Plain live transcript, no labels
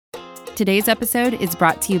Today's episode is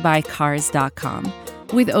brought to you by Cars.com.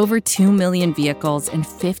 With over 2 million vehicles and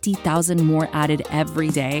 50,000 more added every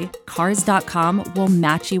day, Cars.com will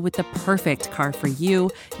match you with the perfect car for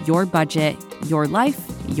you, your budget, your life,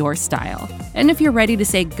 your style. And if you're ready to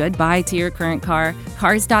say goodbye to your current car,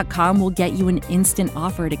 Cars.com will get you an instant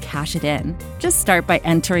offer to cash it in. Just start by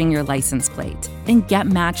entering your license plate and get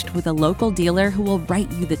matched with a local dealer who will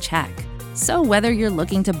write you the check. So whether you're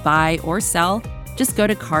looking to buy or sell, just go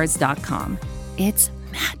to Cars.com. It's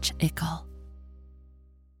magical.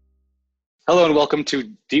 Hello and welcome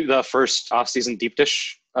to the first off-season deep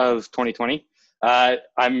dish of 2020.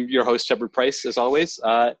 I'm your host, Shepard Price, as always.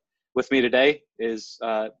 With me today is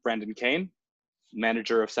Brandon Kane,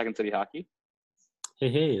 manager of Second City Hockey.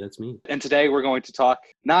 Hey, that's me. And today we're going to talk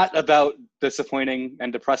not about disappointing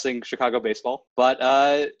and depressing Chicago baseball, but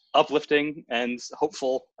uplifting and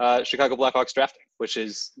hopeful Chicago Blackhawks drafting, which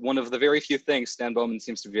is one of the very few things Stan Bowman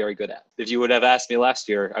seems to be very good at. If you would have asked me last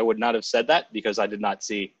year, I would not have said that because I did not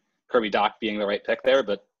see Kirby Dach being the right pick there,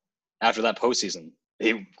 but after that postseason,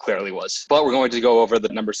 he clearly was. But we're going to go over the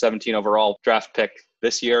number 17 overall draft pick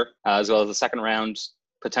this year, as well as the second round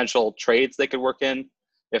potential trades they could work in.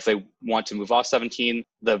 If they want to move off 17,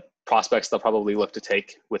 the prospects they'll probably look to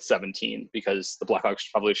take with 17 because the Blackhawks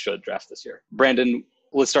probably should draft this year. Brandon,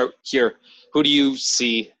 let's start here. Who do you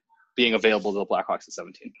see being available to the Blackhawks at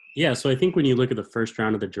 17? Yeah, so I think when you look at the first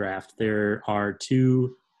round of the draft, there are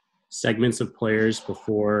two segments of players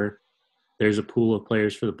before there's a pool of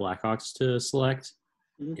players for the Blackhawks to select.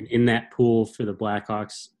 Mm-hmm. And in that pool for the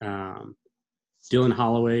Blackhawks, Dylan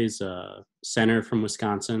Holloway's a center from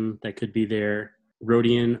Wisconsin that could be there.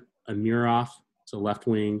 Rodion Amirov is a left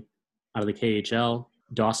wing out of the KHL.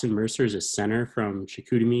 Dawson Mercer is a center from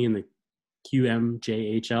Chicoutimi in the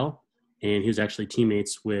QMJHL. And he was actually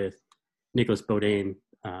teammates with Nicholas Beaudin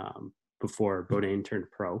before Beaudin turned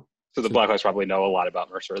pro. So the Blackhawks probably know a lot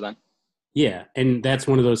about Mercer then? Yeah, and that's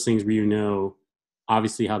one of those things where you know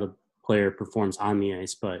obviously how the player performs on the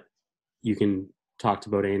ice, but you can talk to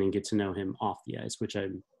Beaudin and get to know him off the ice, which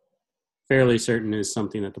I'm fairly certain is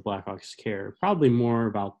something that the Blackhawks care probably more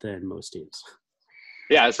about than most teams.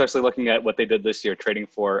 Yeah, especially looking at what they did this year, trading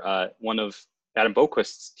for one of Adam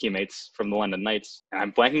Boquist's teammates from the London Knights. And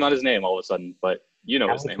I'm blanking on his name all of a sudden, but you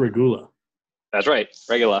know his name. Regula. That's right,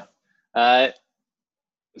 Regula.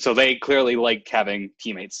 So they clearly like having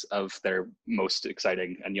teammates of their most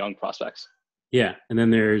exciting and young prospects. Yeah, and then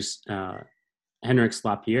there's Henrik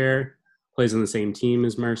Slapierre, plays on the same team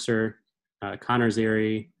as Mercer. Connor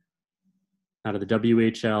Zary, out of the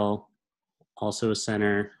WHL, also a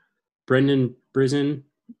center. Brendan Brizin,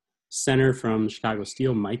 center from Chicago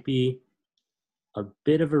Steel, might be a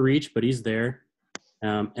bit of a reach, but he's there.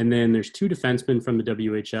 And then there's two defensemen from the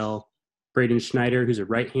WHL, Braden Schneider, who's a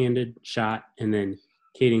right-handed shot, and then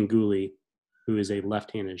Caden Gooley, who is a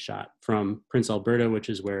left-handed shot from Prince Alberta, which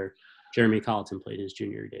is where Jeremy Colleton played his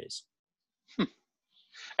junior days.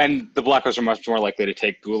 And the Blackhawks are much more likely to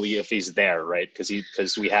take Gooley if he's there, right? Because the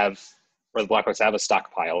Blackhawks have a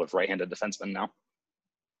stockpile of right-handed defensemen now.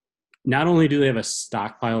 Not only do they have a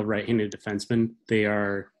stockpile of right-handed defensemen, they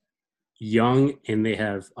are young and they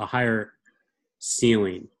have a higher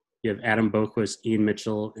ceiling. You have Adam Boquist, Ian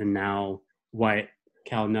Mitchell, and now Wyatt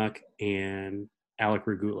Kalynuk and Alec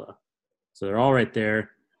Regula. So they're all right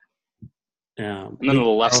there. And then on the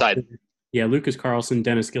left side. Yeah, Lucas Carlson,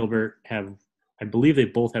 Dennis Gilbert I believe they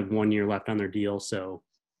both have 1 year left on their deal. So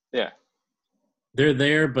yeah, they're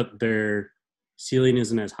there, but their ceiling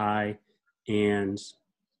isn't as high. And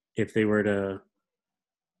if they were to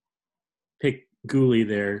pick Gooley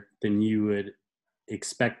there, then you would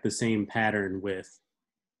expect the same pattern with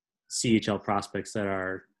CHL prospects that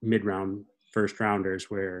are mid-round first rounders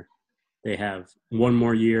where they have 1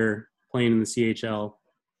 more year playing in the CHL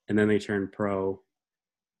and then they turn pro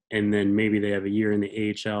and then maybe they have a year in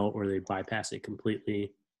the AHL or they bypass it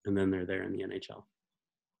completely and then they're there in the NHL.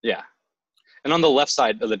 Yeah. And on the left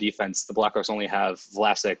side of the defense, the Blackhawks only have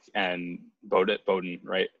Vlasic and Beaudin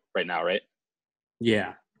right now, right?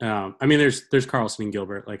 Yeah. I mean, there's Carlson and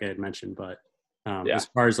Gilbert, like I had mentioned, but as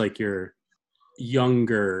far as like your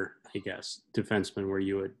younger, I guess, defensemen where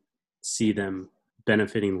you would see them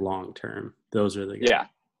benefiting long term, those are the guys. Yeah.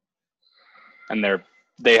 And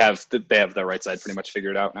they have their right side pretty much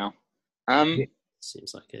figured out now.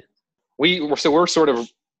 Seems like it. We're sort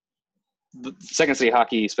of the Second City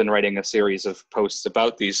Hockey has been writing a series of posts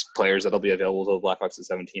about these players that'll be available to the Blackhawks at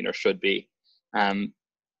 17 or should be. Having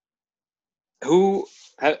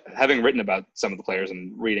written about some of the players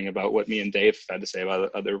and reading about what me and Dave had to say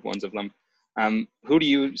about other ones of them, who do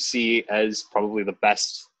you see as probably the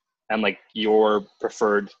best and like your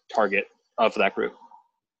preferred target of that group?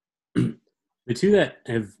 The two that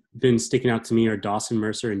have been sticking out to me are Dawson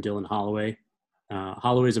Mercer and Dylan Holloway.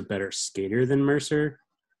 Holloway's a better skater than Mercer,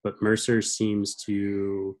 but Mercer seems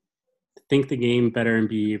to think the game better and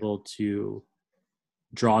be able to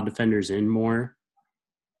draw defenders in more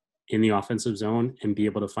in the offensive zone and be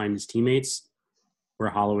able to find his teammates, where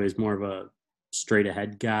Holloway is more of a straight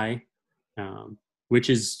ahead guy, which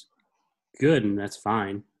is good and that's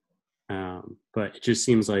fine. But it just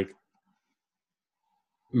seems like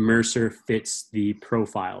Mercer fits the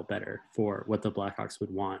profile better for what the Blackhawks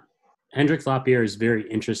would want. Hendrik Lapierre is very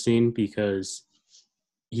interesting because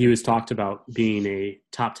he was talked about being a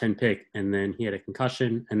top 10 pick, and then he had a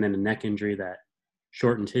concussion and then a neck injury that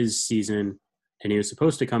shortened his season, and he was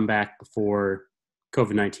supposed to come back before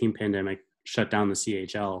COVID-19 pandemic shut down the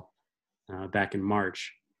CHL back in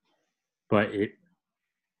March. But it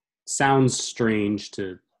sounds strange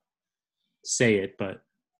to say it, but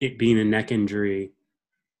it being a neck injury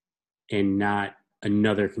and not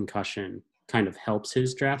another concussion kind of helps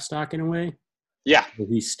his draft stock in a way. Yeah.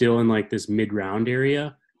 He's still in like this mid-round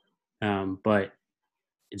area. But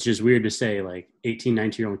it's just weird to say, like, 18,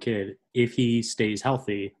 19-year-old kid, if he stays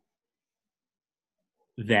healthy,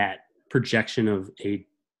 that projection of a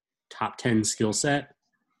top 10 skill set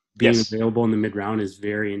being available in the mid-round is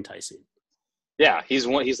very enticing. Yeah, he's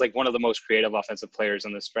like one of the most creative offensive players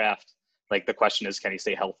in this draft. Like, the question is, can he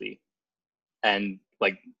stay healthy? And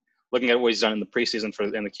like looking at what he's done in the preseason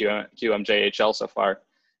in the QMJHL so far,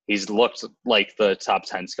 he's looked like the top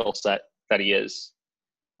 10 skill set that he is.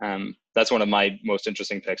 That's one of my most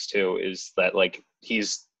interesting picks too, is that like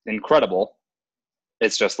he's incredible.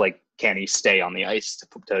 It's just like, can he stay on the ice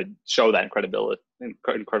to show that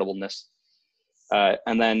incredibleness?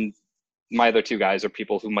 And then my other two guys are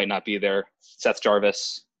people who might not be there. Seth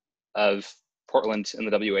Jarvis of Portland in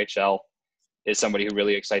the WHL is somebody who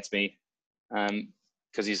really excites me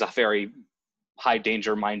because he's a very high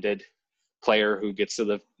danger minded player who gets to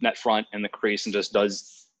the net front and the crease and just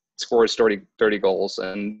scores dirty goals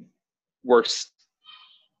and works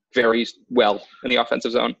very well in the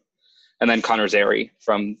offensive zone. And then Connor Zary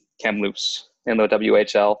from Kamloops in the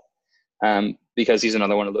WHL, because he's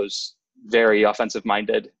another one of those very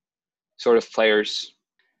offensive-minded sort of players,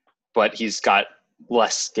 but he's got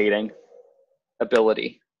less skating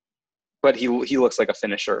ability. But he looks like a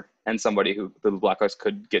finisher and somebody who the Blackhawks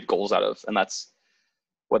could get goals out of, and that's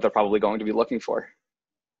what they're probably going to be looking for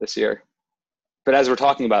this year. But as we're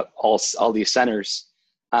talking about all these centers,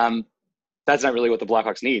 that's not really what the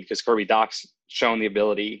Blackhawks need, because Kirby Dach's shown the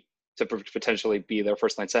ability to potentially be their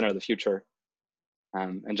first-line center of the future.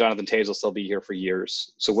 And Jonathan Toews will still be here for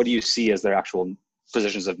years. So what do you see as their actual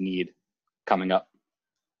positions of need coming up?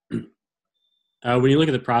 When you look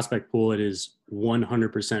at the prospect pool, it is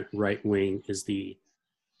 100% right wing is the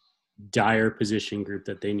dire position group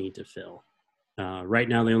that they need to fill. Right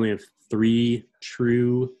now, they only have 3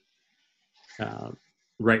 true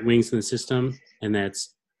right wings in the system, and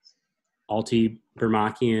that's Alti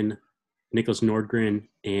Bermakian, Nicholas Nordgren,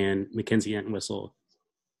 and Mackenzie Entwistle.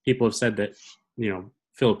 People have said that,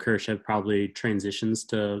 Philip Kurashev probably transitions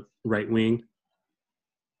to right wing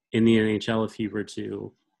in the NHL if he were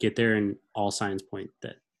to get there, and all signs point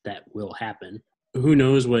that will happen. Who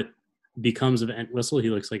knows what becomes of Entwistle? He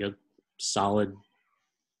looks like a solid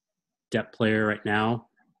depth player right now.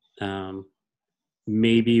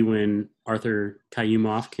 Maybe when Arthur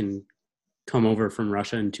Kayumov can come over from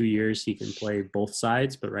Russia in 2 years, he can play both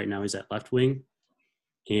sides, but right now he's at left wing.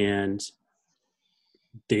 And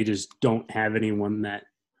they just don't have anyone that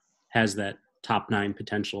has that top 9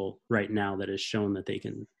 potential right now that has shown that they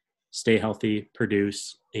can stay healthy,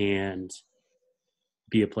 produce, and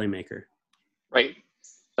be a playmaker. Right.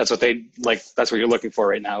 That's what that's what you're looking for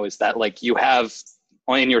right now, is that like you have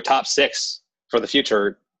in your top 6 for the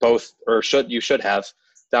future, you should have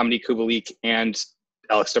Dominique Kubalik and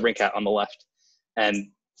Alex DeBrincat on the left.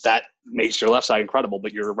 And that makes your left side incredible,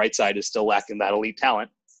 but your right side is still lacking that elite talent,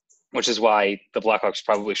 which is why the Blackhawks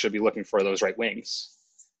probably should be looking for those right wings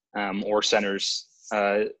or centers.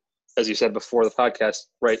 As you said before the podcast,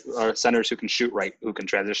 right, centers who can shoot right, who can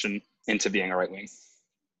transition into being a right wing.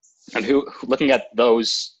 And looking at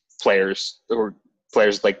those players, or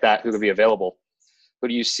players like that who could be available, who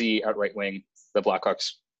do you see at right wing the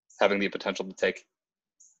Blackhawks having the potential to take?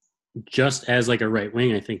 Just as like a right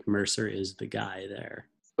wing, I think Mercer is the guy there.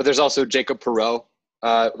 But there's also Jacob Perreault,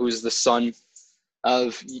 who's the son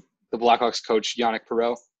of the Blackhawks coach, Yannick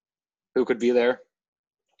Perreault, who could be there,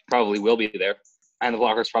 probably will be there. And the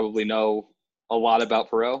Blackhawks probably know a lot about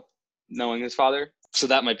Perreault, knowing his father. So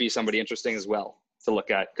that might be somebody interesting as well to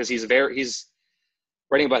look at, because he's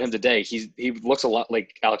writing about him today, he looks a lot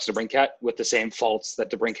like Alex DeBrincat with the same faults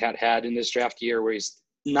that DeBrincat had in his draft year, where he's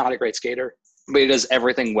not a great skater, but he does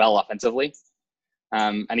everything well offensively.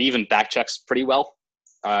 And he even back checks pretty well,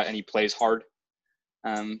 and he plays hard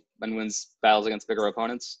and wins battles against bigger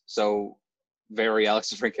opponents. So very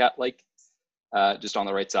Alex DeBrincat-like, just on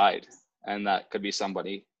the right side. And that could be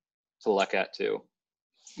somebody to look at too.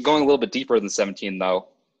 Going a little bit deeper than 17, though,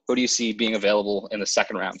 who do you see being available in the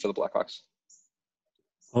second round for the Blackhawks?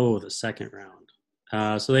 Oh, the second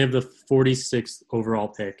round. So they have the 46th overall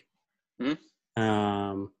pick.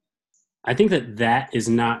 Mm-hmm. I think that is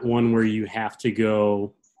not one where you have to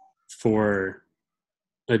go for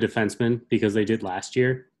a defenseman because they did last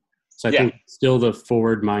year. So I think still the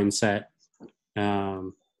forward mindset.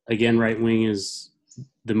 Again, right wing is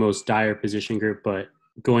the most dire position group, but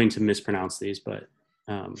going to mispronounce these, but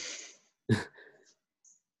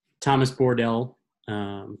Thomas Bordell,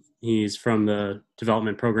 he's from the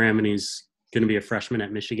development program, and he's going to be a freshman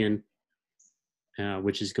at Michigan,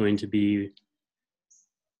 which is going to be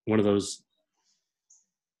one of those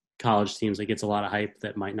college teams that gets a lot of hype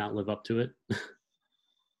that might not live up to it.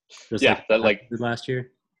 Like last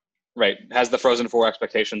year. Right. Has the Frozen Four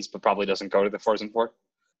expectations, but probably doesn't go to the Frozen Four.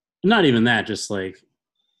 Not even that, just like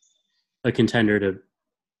a contender to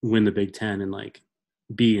win the Big Ten and like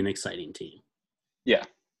be an exciting team. Yeah.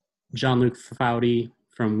 Jean-Luc Foudy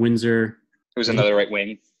from Windsor. Who's another right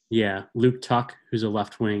wing. Yeah. Luke Tuck, who's a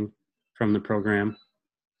left wing from the program.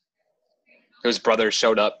 Whose brother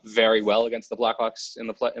showed up very well against the Blackhawks in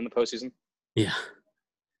the postseason. Yeah,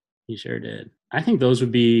 he sure did. I think those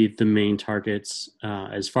would be the main targets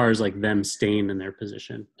as far as like them staying in their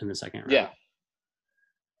position in the second round. Yeah.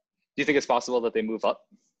 Do you think it's possible that they move up?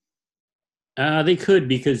 They could,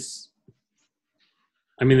 because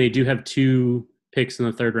I mean they do have 2 picks in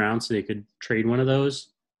the third round, so they could trade one of those.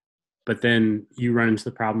 But then you run into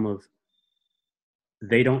the problem of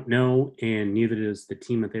they don't know, and neither does the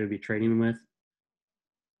team that they would be trading with,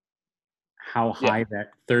 how high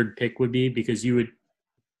that third pick would be, because you would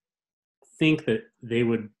think that they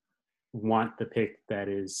would want the pick that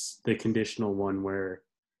is the conditional one where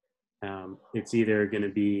it's either going to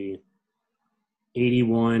be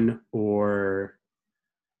 81 or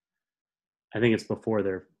I think it's before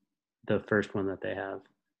the first one that they have,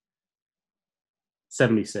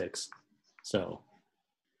 76. So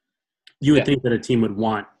you would think that a team would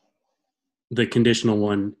want the conditional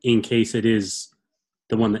one in case it is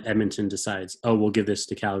the one that Edmonton decides, oh, we'll give this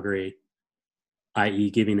to Calgary, i.e.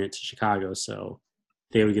 giving it to Chicago. So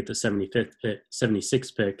they would get the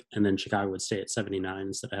 76th pick, and then Chicago would stay at 79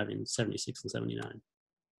 instead of having 76 and 79.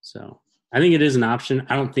 So I think it is an option.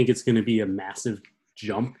 I don't think it's going to be a massive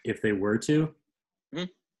jump if they were to.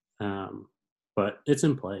 Mm-hmm. But it's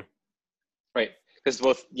in play. Right. Because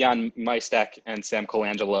both Jan Maistek and Sam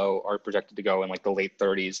Colangelo are projected to go in like the late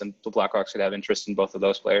 30s, and the Blackhawks could have interest in both of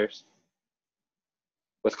those players.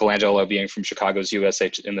 With Colangelo being from Chicago's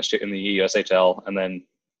USH in the USHL, and then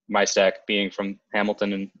Maistek being from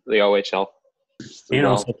Hamilton in the OHL. And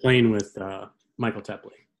also playing with Michael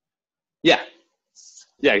Tepley. Yeah.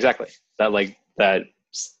 Yeah, exactly. That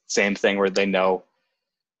same thing where they know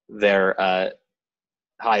their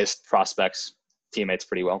highest prospects, teammates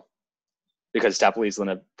pretty well. Because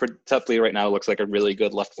Tepley right now looks like a really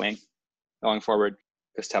good left wing going forward,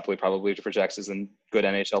 because Tepley probably projects as a good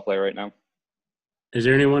NHL player right now. Is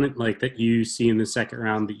there anyone like that you see in the second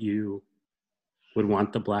round that you would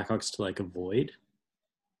want the Blackhawks to like avoid?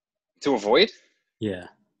 To avoid? Yeah.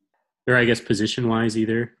 Or I guess position-wise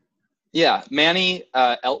either. Yeah. Manny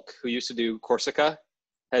Elk, who used to do Corsica,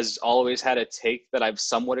 has always had a take that I've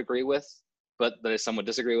somewhat agree with, but that I somewhat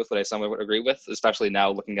disagree with, but I somewhat would agree with, especially now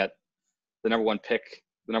looking at the number one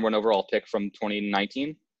overall pick from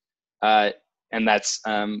 2019. And that's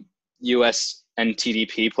US and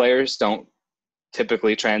TDP players don't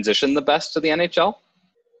typically transition the best to the NHL,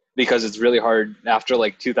 because it's really hard after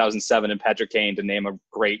like 2007 and Patrick Kane to name a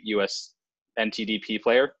great US NTDP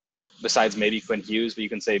player besides maybe Quinn Hughes, but you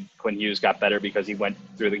can say Quinn Hughes got better because he went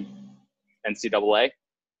through the NCAA,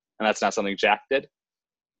 and that's not something Jack did.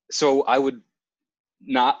 So I would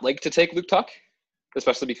not like to take Luke Tuck,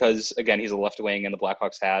 especially because, again, he's a left wing and the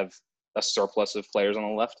Blackhawks have a surplus of players on the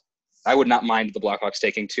left. I would not mind the Blackhawks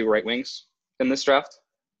taking 2 right wings in this draft.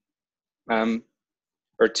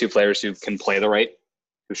 Or 2 players who can play the right,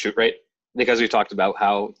 who shoot right, because we talked about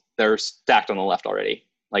how they're stacked on the left already.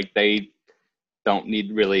 Like, they don't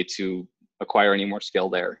need really to acquire any more skill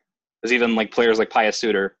there. Because even like players like Pius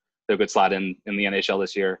Suter, who could slot in the NHL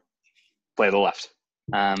this year, play the left.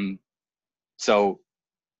 So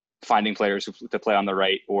finding players to play on the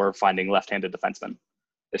right or finding left-handed defensemen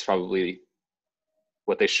is probably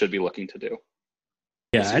what they should be looking to do.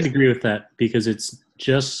 Yeah, I'd agree with that because it's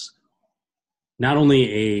just not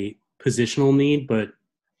only a positional need, but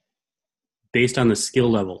based on the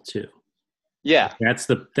skill level too. Yeah. That's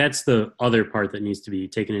the other part that needs to be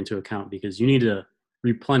taken into account because you need to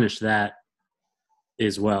replenish that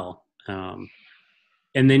as well. And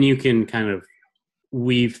then you can kind of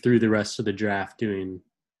weave through the rest of the draft doing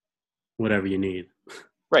whatever you need.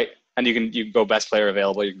 Right. And you can go best player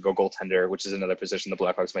available. You can go goaltender, which is another position the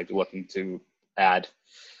Blackhawks might be looking to add,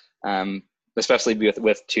 especially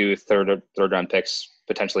with 2 third round picks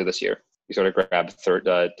potentially this year. You sort of grab third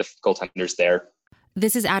goaltenders there.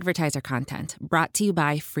 This is advertiser content brought to you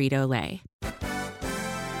by Frito-Lay.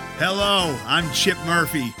 Hello, I'm Chip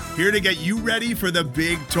Murphy, here to get you ready for the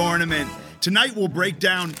big tournament. Tonight we'll break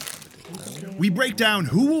down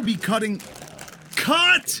who will be cutting.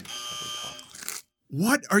 Cut!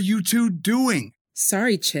 What are you two doing?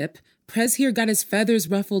 Sorry, Chip. Prez here got his feathers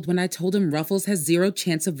ruffled when I told him Ruffles has 0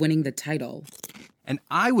 chance of winning the title. And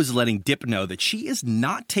I was letting Dip know that she is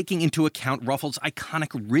not taking into account Ruffles'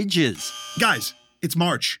 iconic ridges. Guys, it's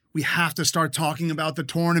March. We have to start talking about the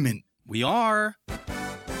tournament. We are.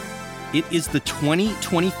 It is the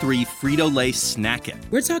 2023 Frito-Lay Snack It.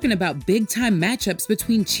 We're talking about big-time matchups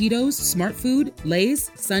between Cheetos, Smart Food,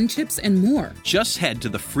 Lay's, Sun Chips, and more. Just head to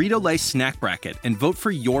the Frito-Lay Snack Bracket and vote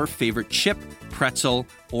for your favorite chip, pretzel,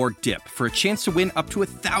 or dip for a chance to win up to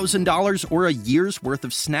 $1,000 or a year's worth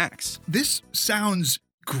of snacks. This sounds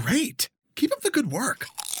great. Keep up the good work.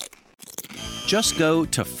 Just go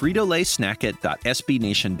to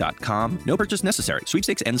fritolaysnackit.sbnation.com. No purchase necessary.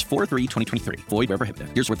 Sweepstakes ends 4/3/2023. Void where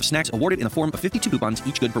prohibited. Year's worth of snacks awarded in the form of 52 coupons,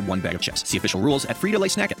 each good for 1 bag of chips. See official rules at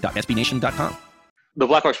fritolaysnackit.sbnation.com. The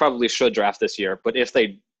Blackhawks probably should draft this year, but if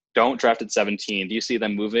they don't draft at 17, do you see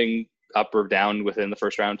them moving up or down within the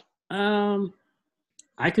first round?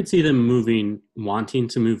 I could see them wanting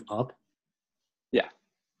to move up. Yeah.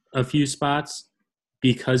 A few spots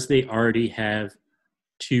because they already have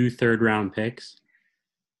 2 third-round picks.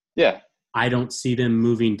 Yeah. I don't see them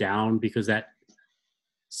moving down because that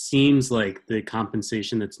seems like the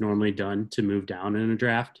compensation that's normally done to move down in a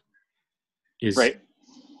draft is right.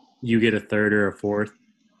 You get a third or a fourth,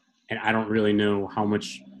 and I don't really know how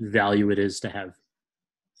much value it is to have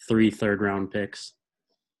 3 third-round picks.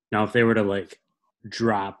 Now, if they were to,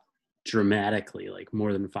 drop dramatically,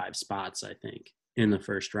 more than 5 spots, I think, in the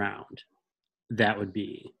first round, that would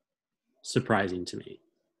be surprising to me.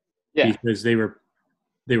 Yeah. Because they were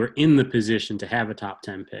in the position to have a top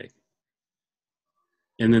 10 pick.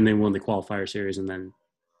 And then they won the qualifier series, and then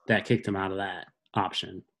that kicked them out of that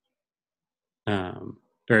option. Or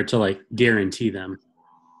to guarantee them,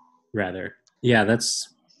 rather. Yeah, that's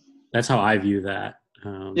how I view that.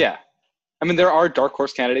 Yeah. I mean, there are dark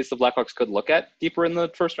horse candidates the Blackhawks could look at deeper in the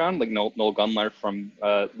first round, like Noel Gunler from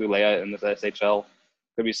Luleå in the SHL.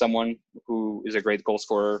 Could be someone who is a great goal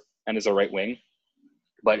scorer and is a right wing,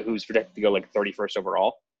 but who's projected to go 31st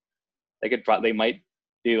overall. They might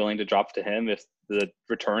be willing to drop to him if the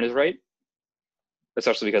return is right,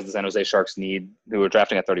 especially because the San Jose Sharks who are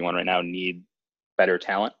drafting at 31 right now, need better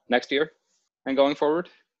talent next year and going forward.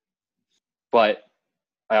 But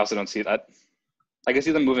I also don't see that. I can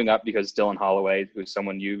see them moving up because Dylan Holloway, who's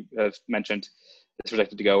someone you have mentioned, is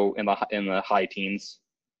projected to go in the high teens.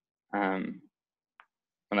 And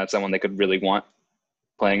that's someone they could really want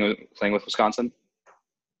playing with Wisconsin.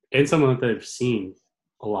 And someone that they've seen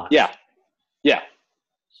a lot. Yeah. Yeah.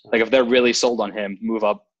 If they're really sold on him, move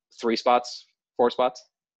up 3 spots, 4 spots.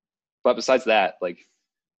 But besides that, I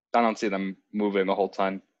don't see them moving a whole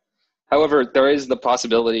ton. However, there is the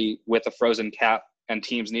possibility with a frozen cap and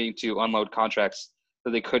teams needing to unload contracts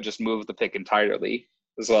that they could just move the pick entirely,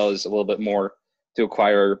 as well as a little bit more to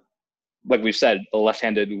acquire. Like we've said, the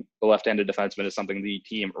left-handed defenseman is something the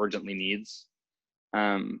team urgently needs,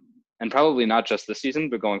 and probably not just this season,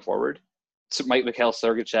 but going forward. So Mikhail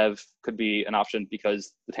Sergachev could be an option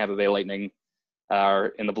because the Tampa Bay Lightning are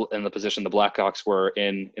in the position the Blackhawks were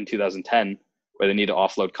in 2010, where they need to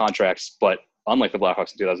offload contracts. But unlike the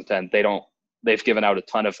Blackhawks in 2010, they've given out a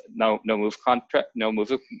ton of no move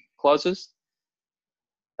clauses,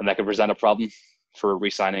 and that could present a problem for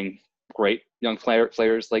re-signing great young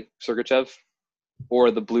players like Sergachev,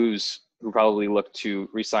 or the Blues, who probably look to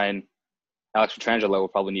re-sign Alex Pietrangelo, will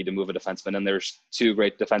probably need to move a defenseman, and there's 2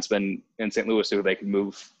 great defensemen in St. Louis who they could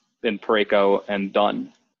move in Parayko and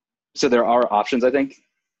Dunn. So there are options, I think,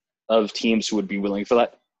 of teams who would be willing for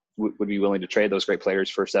that, would be willing to trade those great players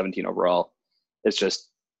for 17 overall. It's just,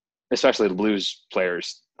 especially the Blues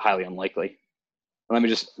players, highly unlikely. And let me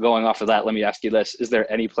just, going off of that, let me ask you this. Is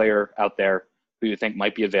there any player out there who you think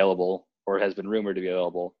might be available or has been rumored to be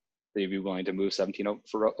available that you'd be willing to move 17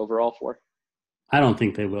 overall for? I don't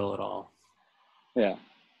think they will at all. Yeah.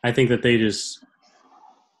 I think that they just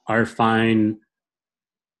are fine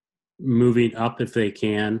moving up if they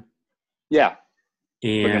can. Yeah.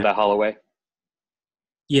 And Looking at that Holloway.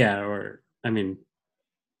 yeah, or I mean,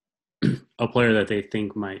 a player that they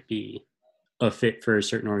think might be a fit for a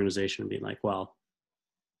certain organization, being like, well,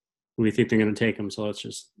 we think they're going to take him, so let's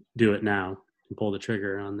just do it now and pull the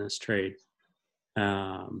trigger on this trade.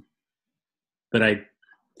 But I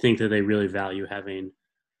think that they really value having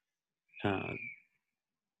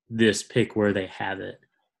this pick where they have it,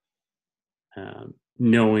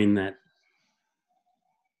 knowing that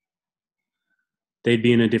they'd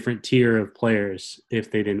be in a different tier of players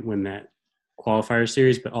if they didn't win that qualifier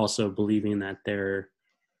series, but also believing that there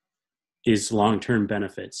is long-term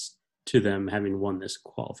benefits to them having won this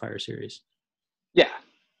qualifier series. Yeah.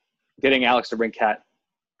 Getting Alex to bring Cat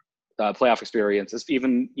playoff experience,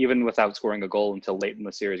 even without scoring a goal until late in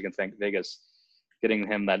the series against Vegas, getting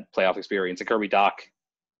him that playoff experience. And Kirby Dach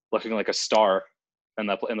looking like a star in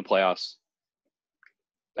the playoffs.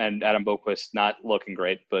 And Adam Boquist not looking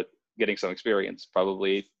great, but getting some experience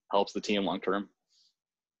probably helps the team long term.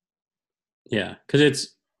 Yeah,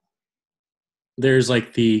 because there's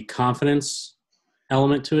like the confidence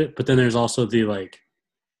element to it, but then there's also the like,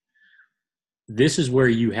 this is where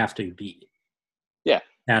you have to be. Yeah.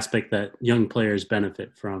 Aspect that young players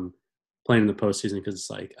benefit from playing in the postseason, because it's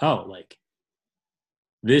like, oh, like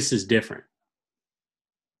this is different,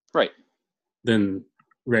 right, than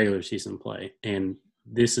regular season play, and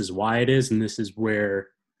this is why it is, and this is where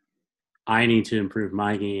I need to improve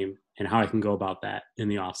my game and how I can go about that in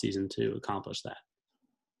the off season to accomplish that.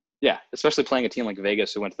 Yeah, especially playing a team like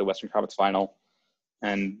Vegas who went to the Western Conference Final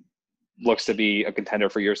and looks to be a contender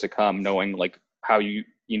for years to come, knowing like how you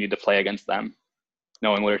need to play against them,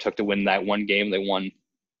 knowing what it took to win that one game they won.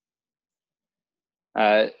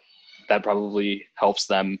 That probably helps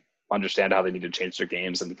them understand how they need to change their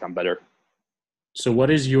games and become better. So what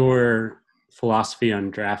is your philosophy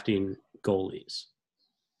on drafting goalies?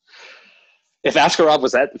 If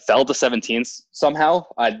Askarov fell to 17th somehow,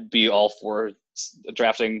 I'd be all for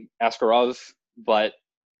drafting Askarov, but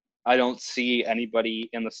I don't see anybody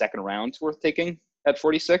in the second round worth taking at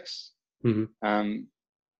 46. Mm-hmm.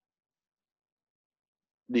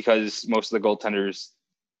 Because most of the goaltenders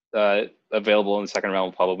available in the second round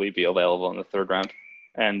will probably be available in the third round,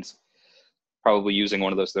 and probably using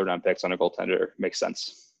one of those third round picks on a goaltender makes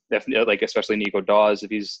sense. If like especially Nico Dawes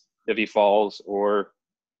if he falls, or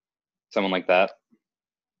someone like that.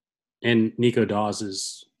 And Nico Dawes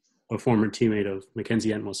is a former teammate of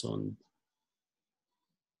Mackenzie Entwistle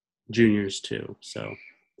juniors too, so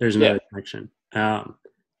there's another connection.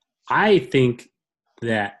 I think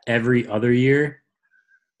that every other year,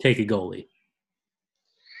 take a goalie,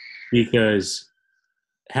 because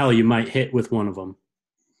hell, you might hit with one of them.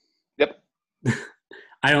 Yep.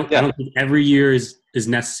 I don't think every year is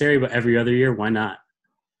necessary, but every other year, why not?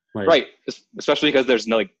 Like, right, especially because there's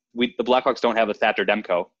no the Blackhawks don't have a Thatcher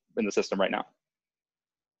Demko in the system right now.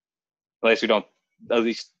 At least we don't. At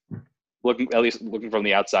least looking from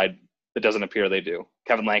the outside, it doesn't appear they do.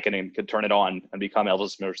 Kevin Lankinen could turn it on and become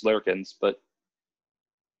Elvis Merzlikins, but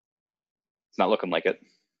it's not looking like it.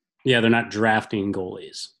 Yeah, they're not drafting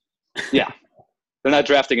goalies. Yeah, they're not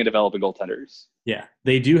drafting and developing goaltenders. Yeah,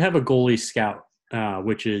 they do have a goalie scout,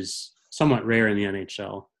 which is somewhat rare in the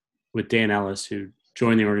NHL, with Dan Ellis, who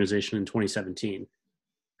joined the organization in 2017.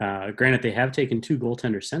 Granted, they have taken 2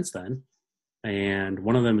 goaltenders since then, and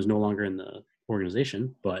one of them is no longer in the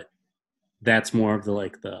organization, but that's more of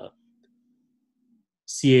the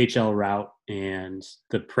CHL route and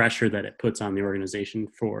the pressure that it puts on the organization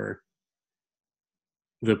for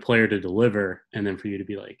the player to deliver, and then for you to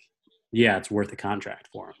be like, yeah, it's worth a contract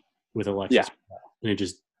for him with Alexis. Yeah. And it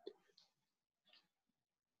just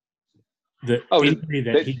the injury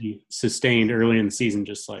that he sustained early in the season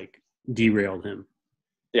just like derailed him.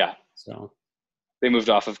 Yeah. So they moved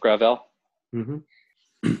off of Gravel.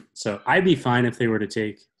 Mm-hmm. So I'd be fine if they were to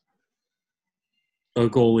take a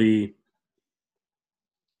goalie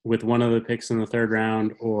with one of the picks in the third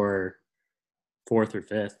round or 4th or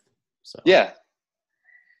 5th. So yeah,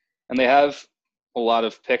 and they have a lot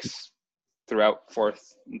of picks throughout 3rd,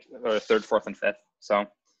 4th, and 5th. So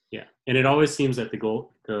yeah, and it always seems that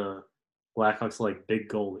the Blackhawks like big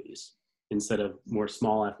goalies instead of more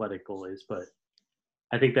small athletic goalies, but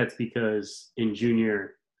I think that's because in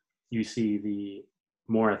junior you see the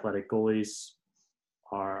more athletic goalies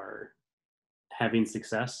are having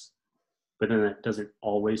success, but then that doesn't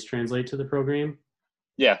always translate to the pro game.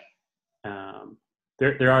 Yeah.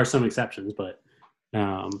 There are some exceptions, but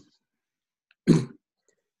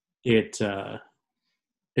it's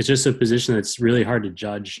just a position that's really hard to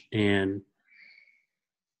judge and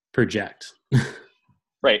project.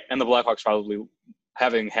 Right. And the Blackhawks probably,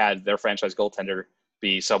 having had their franchise goaltender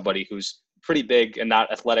be somebody who's pretty big and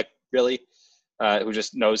not athletic, really, who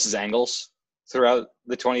just knows his angles throughout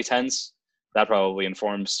the 2010s, that probably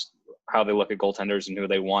informs how they look at goaltenders and who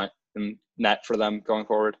they want in net for them going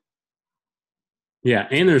forward. Yeah,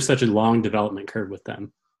 and there's such a long development curve with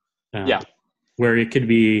them. Yeah. Where it could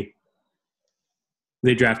be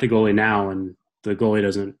they draft a goalie now and the goalie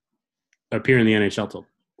doesn't appear in the NHL till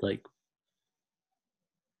like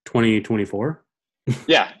 2024.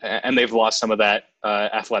 Yeah, and they've lost some of that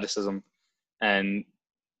athleticism, and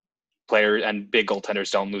players and big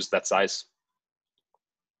goaltenders don't lose that size.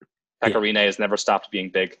 Pecorine has never stopped being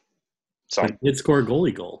big. So I did score a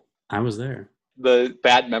goalie goal. I was there. The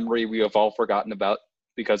bad memory we have all forgotten about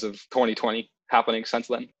because of 2020 happening since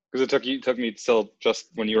then. Because it took me till just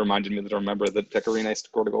when you reminded me to remember that Pecorine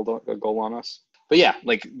scored a goal on us. But yeah,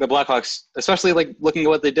 like the Blackhawks, especially like looking at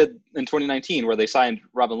what they did in 2019, where they signed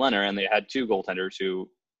Robin Lehner and they had two goaltenders who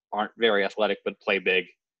aren't very athletic but play big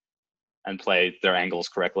and play their angles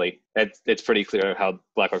correctly. It's pretty clear how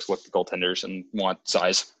Blackhawks look at goaltenders and want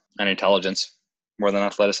size and intelligence more than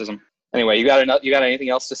athleticism. Anyway, you got anything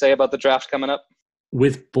else to say about the draft coming up?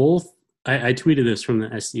 With both, I tweeted this from the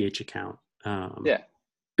SDH account. Yeah.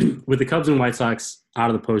 With the Cubs and White Sox out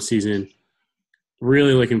of the postseason,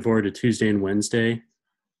 really looking forward to Tuesday and Wednesday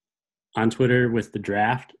on Twitter with the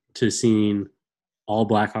draft, to seeing all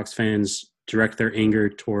Blackhawks fans direct their anger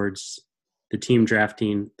towards the team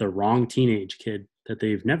drafting the wrong teenage kid that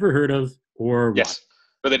they've never heard of or yes,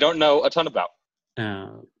 but they don't know a ton about.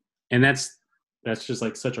 And that's just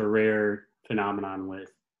like such a rare phenomenon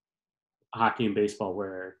with hockey and baseball,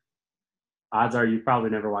 where odds are you probably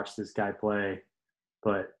never watched this guy play,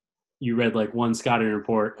 but you read like one scouting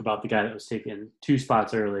report about the guy that was taken 2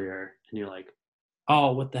 spots earlier, and you're like,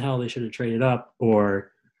 oh, what the hell, they should have traded up.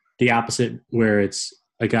 Or the opposite, where it's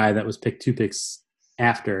a guy that was picked 2 picks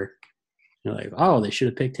after, you're like, oh, they should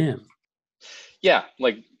have picked him. Yeah,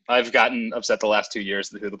 like I've gotten upset the last 2 years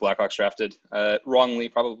who the Blackhawks drafted, wrongly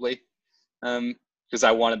probably, because I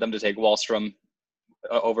wanted them to take Wahlstrom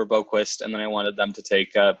over Boquist, and then I wanted them to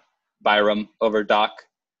take Byram over Doc.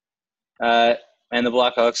 And the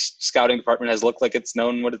Blackhawks scouting department has looked like it's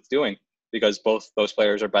known what it's doing, because both those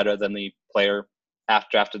players are better than the player half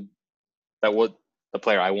drafted the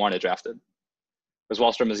player I wanted drafted. Because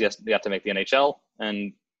Wahlstrom is yet to make the NHL,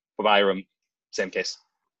 and Byram, same case.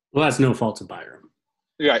 Well, that's no fault of Byram.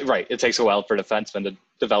 Right. It takes a while for defensemen to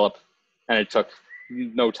develop, and it took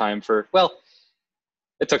no time for,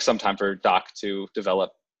 it took some time for Doc to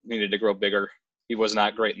develop. He needed to grow bigger. He was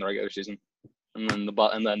not great in the regular season. And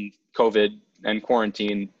then COVID and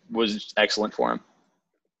quarantine was excellent for him.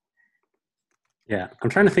 Yeah, I'm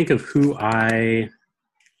trying to think of who I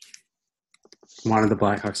wanted the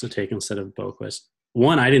Blackhawks to take instead of Boquist.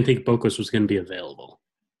 One, I didn't think Boquist was going to be available.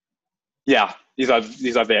 Yeah, you thought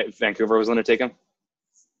Vancouver was going to take him?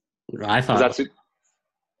 I thought that's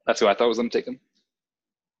who I thought was going to take him.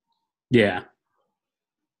 Yeah.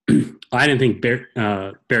 I didn't think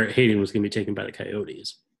Barrett Hayden was going to be taken by the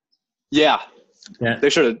Coyotes. Yeah. They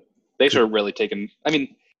should have really taken. I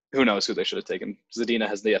mean, who knows who they should have taken? Zadina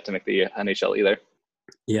has yet to make the NHL either.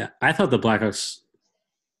 Yeah, I thought the Blackhawks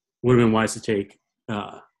would have been wise to take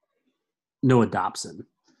Noah Dobson.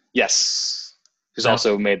 Yes, who's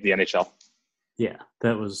also made the NHL. Yeah,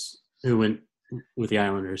 that was who went with the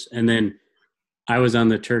Islanders. And then I was on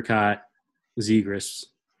the Turcotte Zegras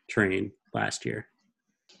train last year.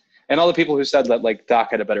 And all the people who said that like Doc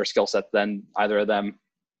had a better skill set than either of them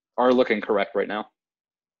are looking correct right now.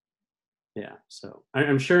 Yeah, so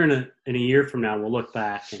I'm sure in a year from now we'll look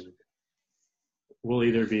back and we'll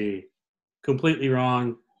either be completely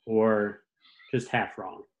wrong or just half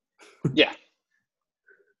wrong. Yeah.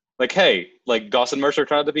 Like, hey, like Dawson Mercer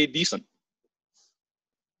tried to be decent.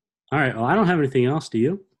 All right, well, I don't have anything else. Do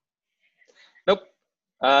you? Nope.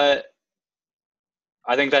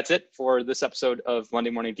 I think that's it for this episode of Monday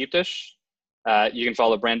Morning Deep Dish. You can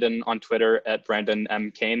follow Brandon on Twitter at Brandon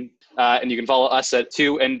M. Kane. And you can follow us at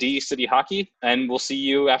 2ND City Hockey. And we'll see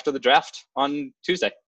you after the draft on Tuesday.